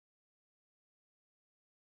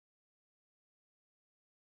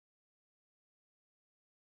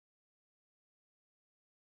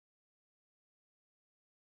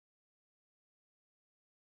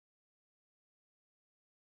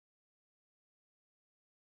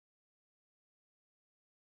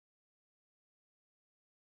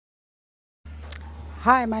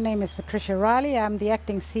Hi, my name is Patricia Riley. I'm the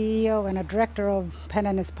acting CEO and a director of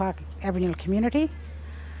Pandanus Park Aboriginal Community.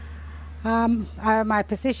 My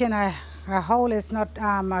position I hold is not,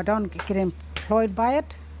 I don't get employed by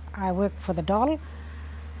it. I work for the doll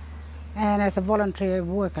and as a voluntary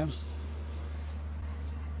worker.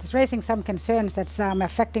 It's raising some concerns that's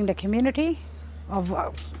affecting the community of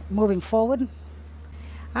moving forward.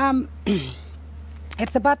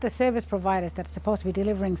 It's about the service providers that's supposed to be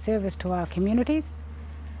delivering service to our communities.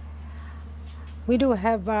 We do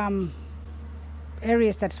have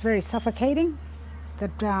areas that's very suffocating, that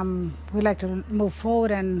we like to move forward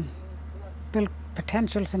and build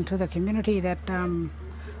potentials into the community that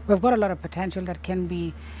we've got a lot of potential that can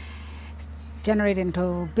be generated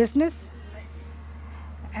into business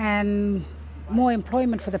and more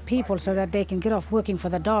employment for the people so that they can get off working for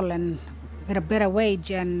the doll and get a better wage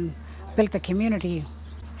and build the community.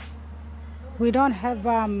 We don't have,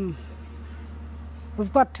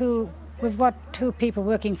 we've got two people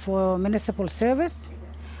working for municipal service.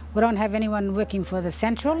 We don't have anyone working for the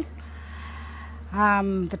central.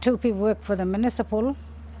 The two people work for the municipal.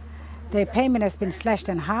 Their payment has been slashed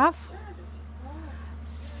in half.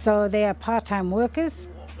 So they are part-time workers.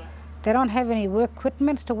 They don't have any work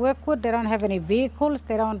equipment to work with. They don't have any vehicles.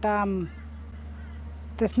 They don't,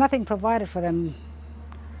 there's nothing provided for them.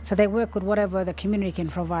 So they work with whatever the community can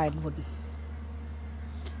provide with.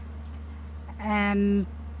 And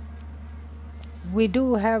we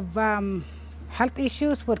do have health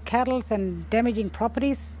issues with cattle and damaging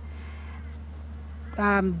properties.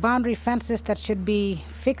 Boundary fences that should be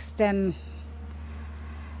fixed and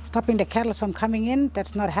stopping the cattle from coming in.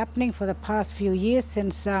 That's not happening for the past few years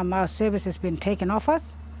since our service has been taken off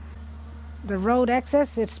us. The road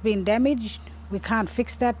access, it's been damaged. We can't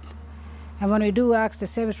fix that. And when we do ask the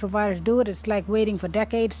service provider to do it, it's like waiting for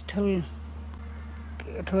decades to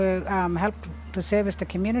help to service the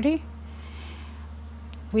community.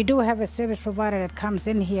 We do have a service provider that comes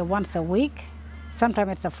in here once a week.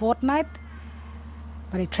 Sometimes it's a fortnight.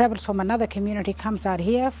 But he travels from another community, comes out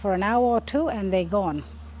here for an hour or two, and they're gone.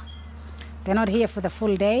 They're not here for the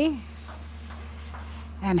full day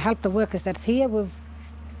and help the workers that's here.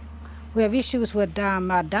 We have issues with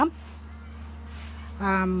our dump.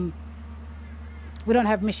 We don't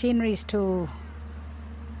have machineries to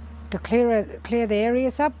clear the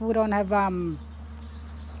areas up. We don't have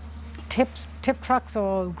tip trucks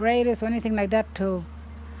or graders or anything like that to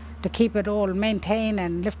keep it all maintained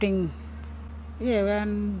and lifting. Yeah,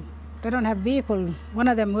 and they don't have vehicle. One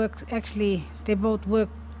of them works actually. They both work.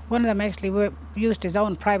 One of them actually used his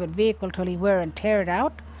own private vehicle till he wear and tear it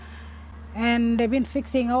out. And they've been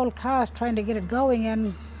fixing old cars, trying to get it going,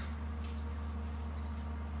 and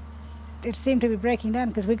it seemed to be breaking down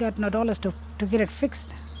because we got no dollars to get it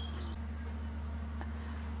fixed.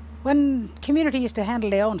 When community used to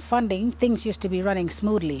handle their own funding, things used to be running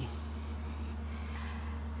smoothly.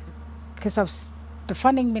 Because of the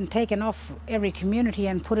funding been taken off every community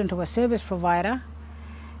and put into a service provider,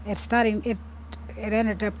 it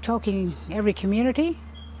ended up choking every community.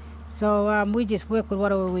 So we just work with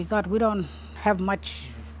whatever we got. We don't have much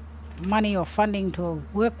money or funding to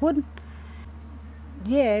work with.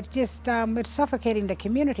 Yeah, it's just it's suffocating the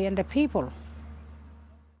community and the people.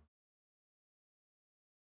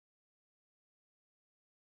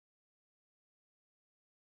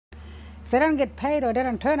 If they don't get paid or they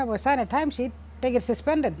don't turn up or sign a timesheet, they get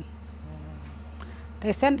suspended.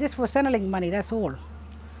 They send just for Centrelink money, that's all.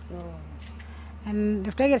 And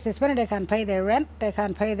if they get suspended, they can't pay their rent, they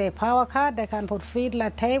can't pay their power card, they can't put food on the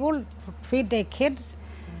table, feed their kids.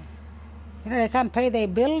 You know, they can't pay their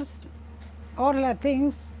bills, all of that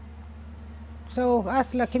things. So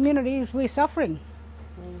us, the community, we're suffering.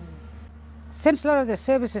 Since a lot of the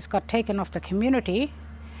services got taken off the community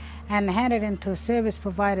and handed into service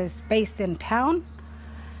providers based in town,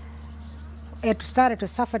 it started to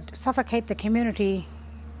suffocate the community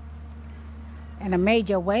in a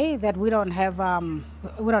major way. That we don't have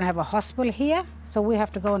a hospital here, so we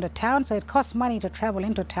have to go into town. So it costs money to travel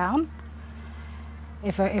into town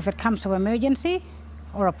if it comes to emergency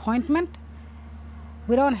or appointment.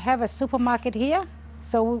 We don't have a supermarket here,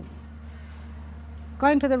 so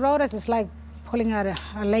going to the road is like pulling out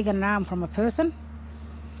a leg and an arm from a person.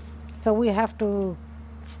 So we have to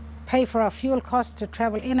pay for our fuel costs to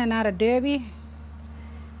travel in and out of Derby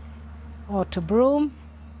or to Broome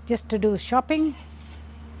just to do shopping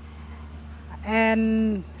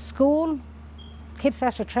and school. Kids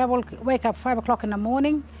have to travel, wake up 5 o'clock in the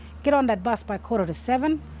morning, get on that bus by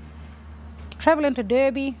 6:45, travel into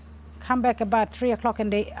Derby, come back about 3 o'clock in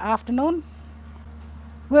the afternoon.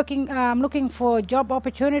 Looking for job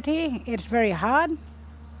opportunity, it's very hard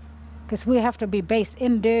because we have to be based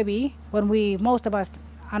in Derby when most of us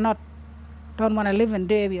don't want to live in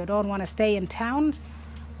Derby or don't want to stay in towns.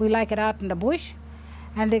 We like it out in the bush,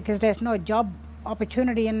 and because there's no job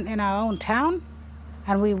opportunity in our own town,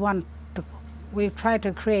 and we try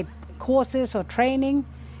to create courses or training,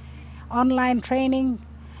 online training,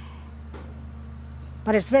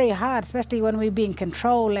 but it's very hard, especially when we're being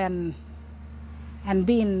controlled and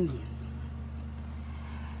being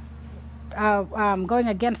going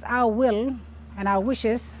against our will and our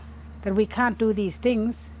wishes, that we can't do these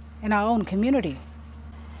things in our own community.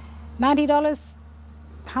 $90,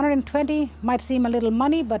 $120 might seem a little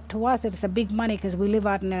money, but to us it's a big money because we live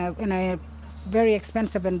out in a very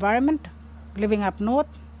expensive environment, living up north.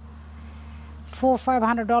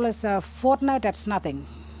 $400-500 a fortnight, that's nothing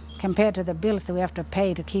compared to the bills that we have to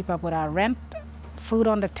pay to keep up with our rent, food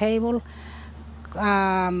on the table,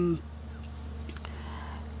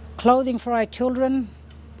 clothing for our children,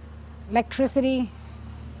 electricity,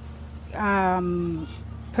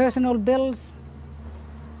 personal bills.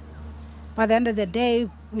 By the end of the day,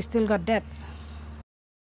 we still got debts.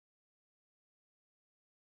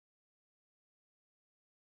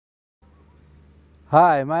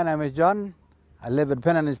 Hi, my name is John. I live at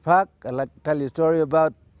Pandanus Park. I'd like to tell you a story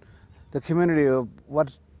about the community of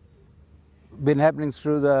what's been happening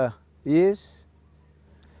through the years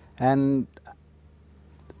and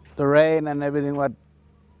the rain and everything what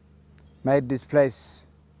made this place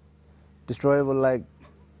destroyable, like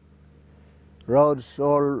roads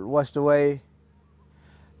all washed away.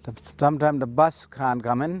 Sometimes the bus can't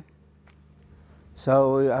come in.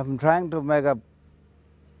 So I'm trying to make up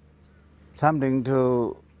something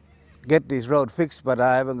to get this road fixed, but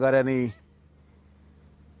I haven't got anyone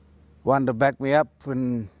to back me up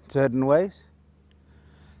in certain ways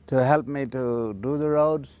to help me to do the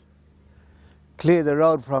roads, clear the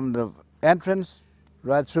road from the entrance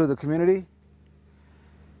right through the community,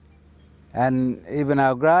 and even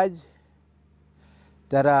our garage,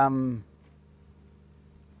 that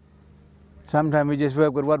sometimes we just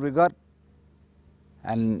work with what we got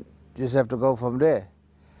and just have to go from there.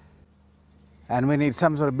 And we need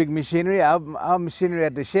some sort of big machinery. Our machinery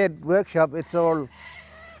at the shed workshop, it's all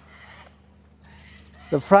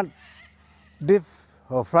the front diff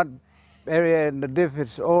or front area in the diff, the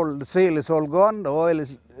seal is all gone, the oil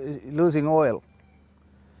is losing oil.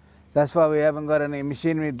 That's why we haven't got any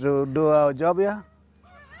machinery to do our job here.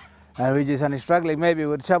 And we're just only struggling maybe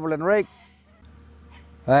with shovel and rake.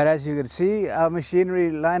 But as you can see, our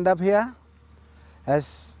machinery lined up here,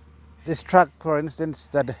 as this truck, for instance,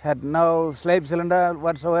 that had no slave cylinder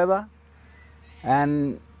whatsoever,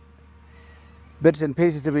 and bits and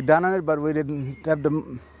pieces to be done on it, but we didn't have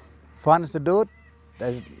the funds to do it.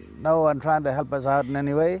 There's no one trying to help us out in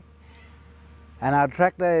any way. And our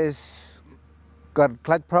tractor is got a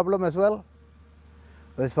clutch problem as well.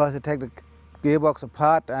 We're supposed to take the gearbox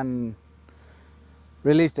apart and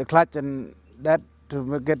release the clutch and that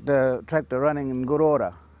to get the tractor running in good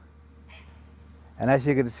order. And as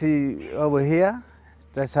you can see over here,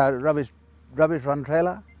 that's our rubbish run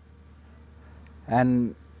trailer.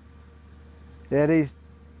 And there is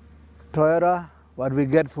Toyota, what we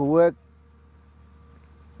get for work.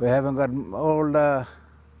 We haven't got all the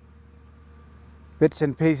bits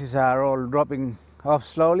and pieces are all dropping off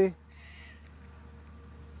slowly.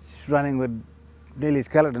 It's running with nearly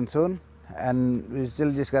skeleton soon, and we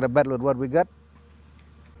still just got to battle with what we got.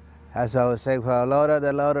 As I was saying for our loader,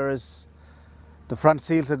 the front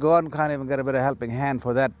seals are gone, can't even get a bit of helping hand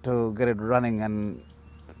for that to get it running, and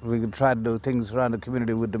we can try to do things around the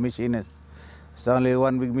community with the machinists. It's only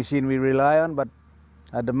one big machine we rely on, but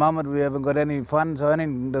at the moment we haven't got any funds or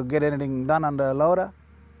anything to get anything done on the loader.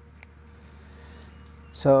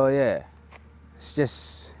 So yeah, it's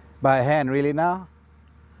just by hand really now,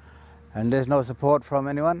 and there's no support from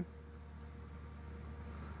anyone.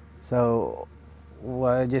 So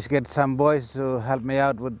I just get some boys to help me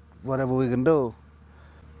out with whatever we can do.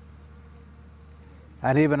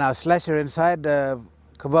 And even our slasher inside the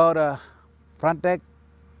Kubota front deck,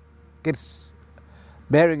 its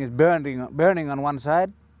bearing is burning on one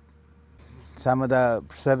side. Some of the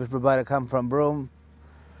service provider come from Broome,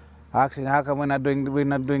 asking how come we're not doing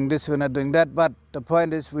this, we're not doing that. But the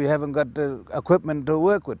point is we haven't got the equipment to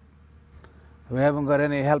work with. We haven't got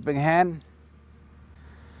any helping hand.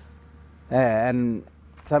 And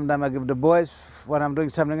sometimes I give the boys, when I'm doing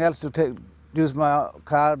something else, to use my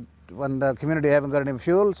car when the community haven't got any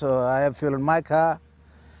fuel. So I have fuel in my car,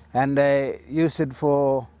 and they use it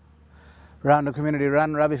for around the community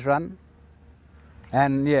run, rubbish run.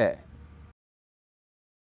 And yeah,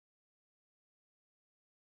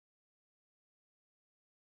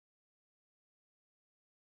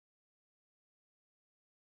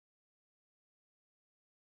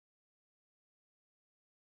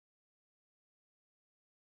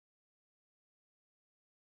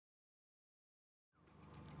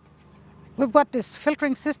 We've got this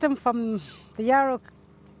filtering system from the Yarrow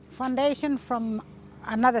Foundation from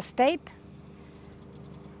another state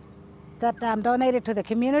that donated to the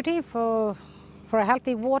community for a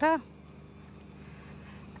healthy water.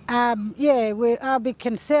 Our big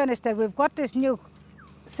concern is that we've got this new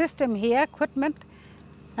system here, equipment,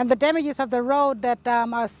 and the damages of the road that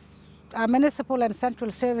our municipal and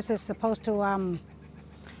central services are supposed to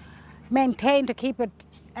maintain to keep it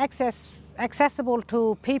accessible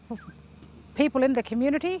to people in the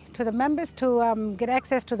community, to the members, to get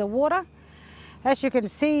access to the water. As you can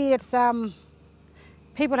see, it's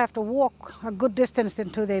people have to walk a good distance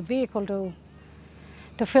into their vehicle to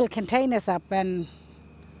fill containers up, and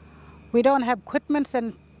we don't have equipment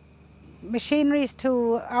and machineries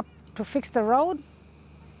to fix the road,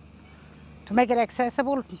 to make it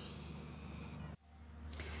accessible.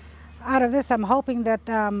 Out of this, I'm hoping that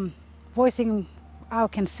voicing our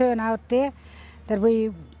concern out there, that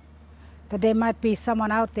there might be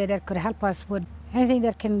someone out there that could help us with anything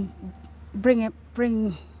that can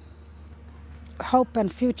bring hope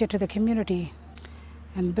and future to the community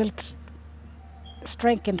and build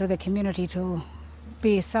strength into the community to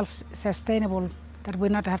be self-sustainable, that we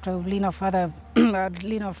not have to lean off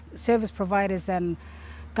lean off service providers and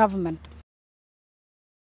government.